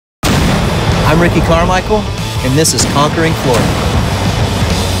I'm Ricky Carmichael, and this is Conquering Florida.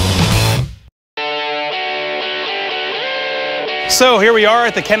 So here we are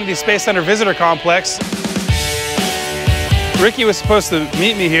at the Kennedy Space Center Visitor Complex. Ricky was supposed to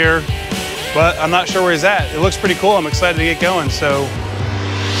meet me here, but I'm not sure where he's at. It looks pretty cool. I'm excited to get going, so.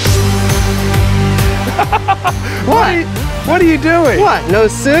 What are you doing? What, no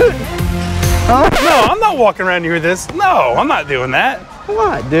suit? Huh? No, I'm not walking around here this. No, I'm not doing that.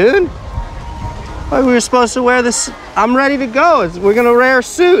 What, dude? Well, we were supposed to wear this. I'm ready to go. We're gonna wear a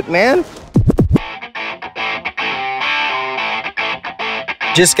suit, man.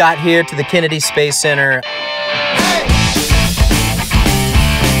 Just got here to the Kennedy Space Center.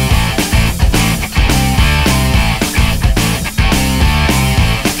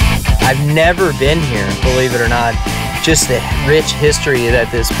 I've never been here, believe it or not. Just the rich history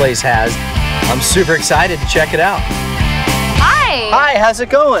that this place has. I'm super excited to check it out. Hi. Hi, how's it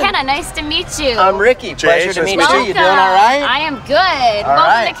going? Kenna, nice to meet you. I'm Ricky. Pleasure to meet you. You doing all right? I am good. All Welcome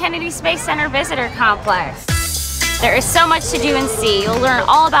right. to Kennedy Space Center Visitor Complex. There is so much to do and see. You'll learn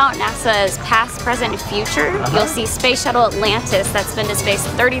all about NASA's past, present, and future. You'll see Space Shuttle Atlantis that's been to space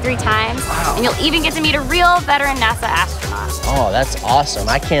 33 times. Wow. And you'll even get to meet a real veteran NASA astronaut. Oh, that's awesome.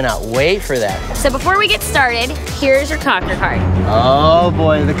 I cannot wait for that. So before we get started, here's your Conquer card. Oh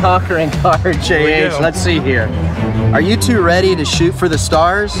boy, the conquering card, JH. Let's see here. Are you two ready to shoot for the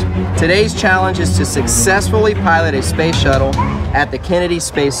stars? Today's challenge is to successfully pilot a space shuttle at the Kennedy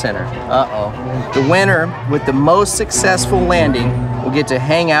Space Center. Uh-oh. The winner with the most successful landing will get to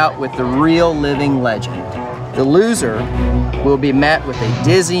hang out with the real living legend. The loser will be met with a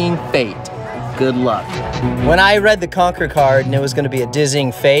dizzying fate. Good luck. When I read the Conquer card and it was going to be a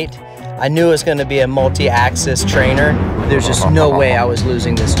dizzying fate, I knew it was going to be a multi-axis trainer. There's just no way I was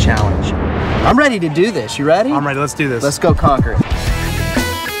losing this challenge. I'm ready to do this. You ready? I'm ready. Let's do this. Let's go conquer it.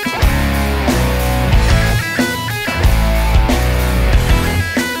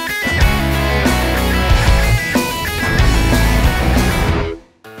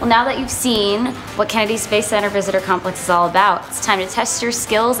 Well, now that you've seen what Kennedy Space Center Visitor Complex is all about, it's time to test your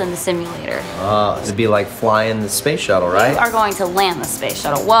skills in the simulator. It'd be like flying the space shuttle, right? You are going to land the space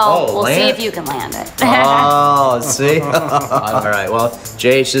shuttle. Well, we'll see if you can land it. Oh, see? All right, well,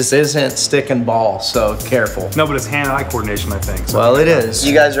 JH, this isn't stick and ball, so careful. No, but it's hand-eye coordination, I think. So Well, it is.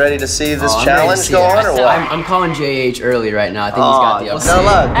 You guys ready to see this challenge go on, or what? I'm calling JH early right now. I think he's got the upset. No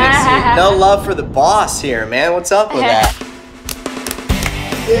love. No love for the boss here, man. What's up with that?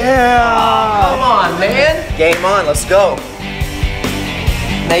 yeah! Come on, man. Game on, let's go.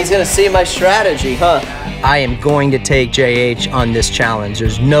 Now he's gonna see my strategy, huh? I am going to take JH on this challenge.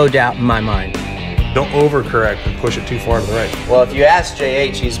 There's no doubt in my mind. Don't overcorrect and push it too far to the right. Well, if you ask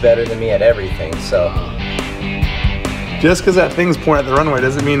JH, he's better than me at everything, so. Just because that thing's pointing at the runway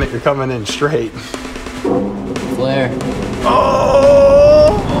doesn't mean that you're coming in straight. Flare.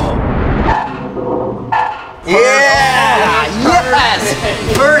 Oh! Yeah!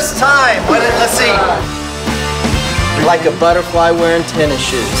 Yes! First time. Let's see. Like a butterfly wearing tennis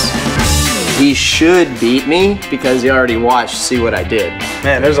shoes. He should beat me because he already watched, see what I did.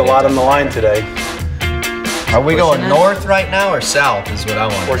 Man, there's a lot on the line today. Are we going north right now or south is what I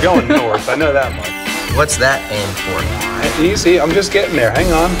want. We're going north, I know that much. What's that aim for? Easy, I'm just getting there,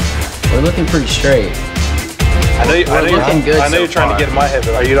 hang on. We're looking pretty straight. I know you're trying far. to get in my head,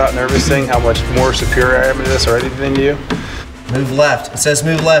 but are you not nervous seeing how much more superior I am to this already than you? Move left. It says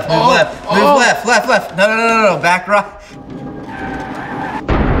move left, move left. Move left, left, left. No, back right.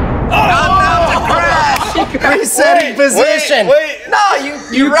 Resetting position. Wait. No,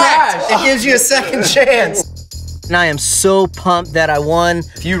 you wrecked. It gives you a second chance. And I am so pumped that I won.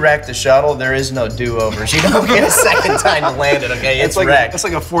 If you wreck the shuttle, there is no do-overs. You don't get a second time to land it, okay? It's wrecked. That's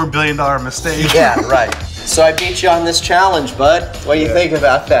like a $4 billion mistake. Yeah, right. So I beat you on this challenge, bud. What do you think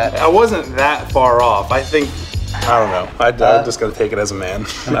about that? I wasn't that far off. I think, I don't know. I just gotta take it as a man.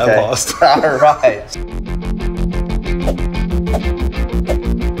 And Okay. I lost. All right.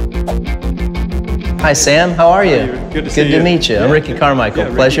 Hi, Sam. How are you? Good to see Good to you. meet you. I'm Ricky Carmichael.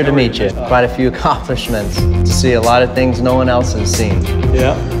 Ricky, Pleasure to how are meet you. Quite a few accomplishments. To see a lot of things no one else has seen.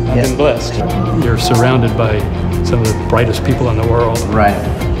 Yeah, I've been blessed. You're surrounded by some of the brightest people in the world. Right.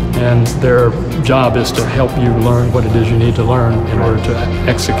 And their job is to help you learn what it is you need to learn in order to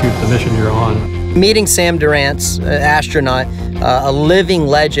execute the mission you're on. Meeting Sam Durant's astronaut, a living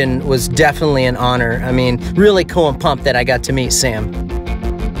legend, was definitely an honor. I mean, really cool and pumped that I got to meet Sam.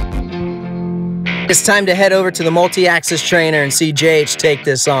 It's time to head over to the multi-axis trainer and see JH take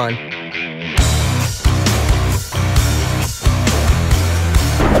this on.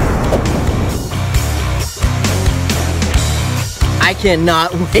 I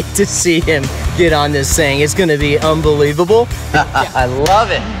cannot wait to see him get on this thing. It's gonna be unbelievable. I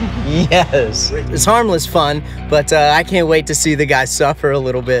love it. Yes. It's harmless fun, but I can't wait to see the guy suffer a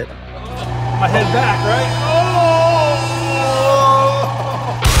little bit. My head back, right? Oh!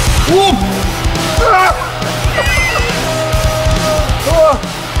 Whoop!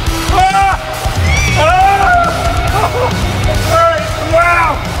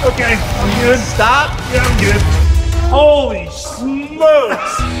 Wow! Okay, I'm good. Stop. Yeah, I'm good. Holy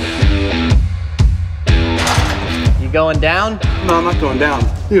smokes! You going down? No, I'm not going down.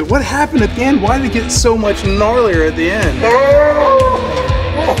 Dude, what happened at the end? Why did it get so much gnarlier at the end?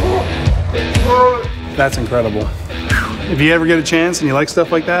 That's incredible. If you ever get a chance and you like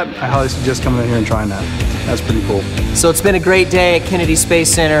stuff like that, I highly suggest coming in here and trying that. That's pretty cool. So it's been a great day at Kennedy Space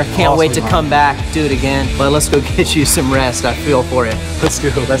Center. Can't wait to come back, do it again. But let's go get you some rest. I feel for you. Let's go.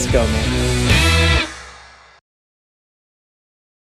 Let's go, man.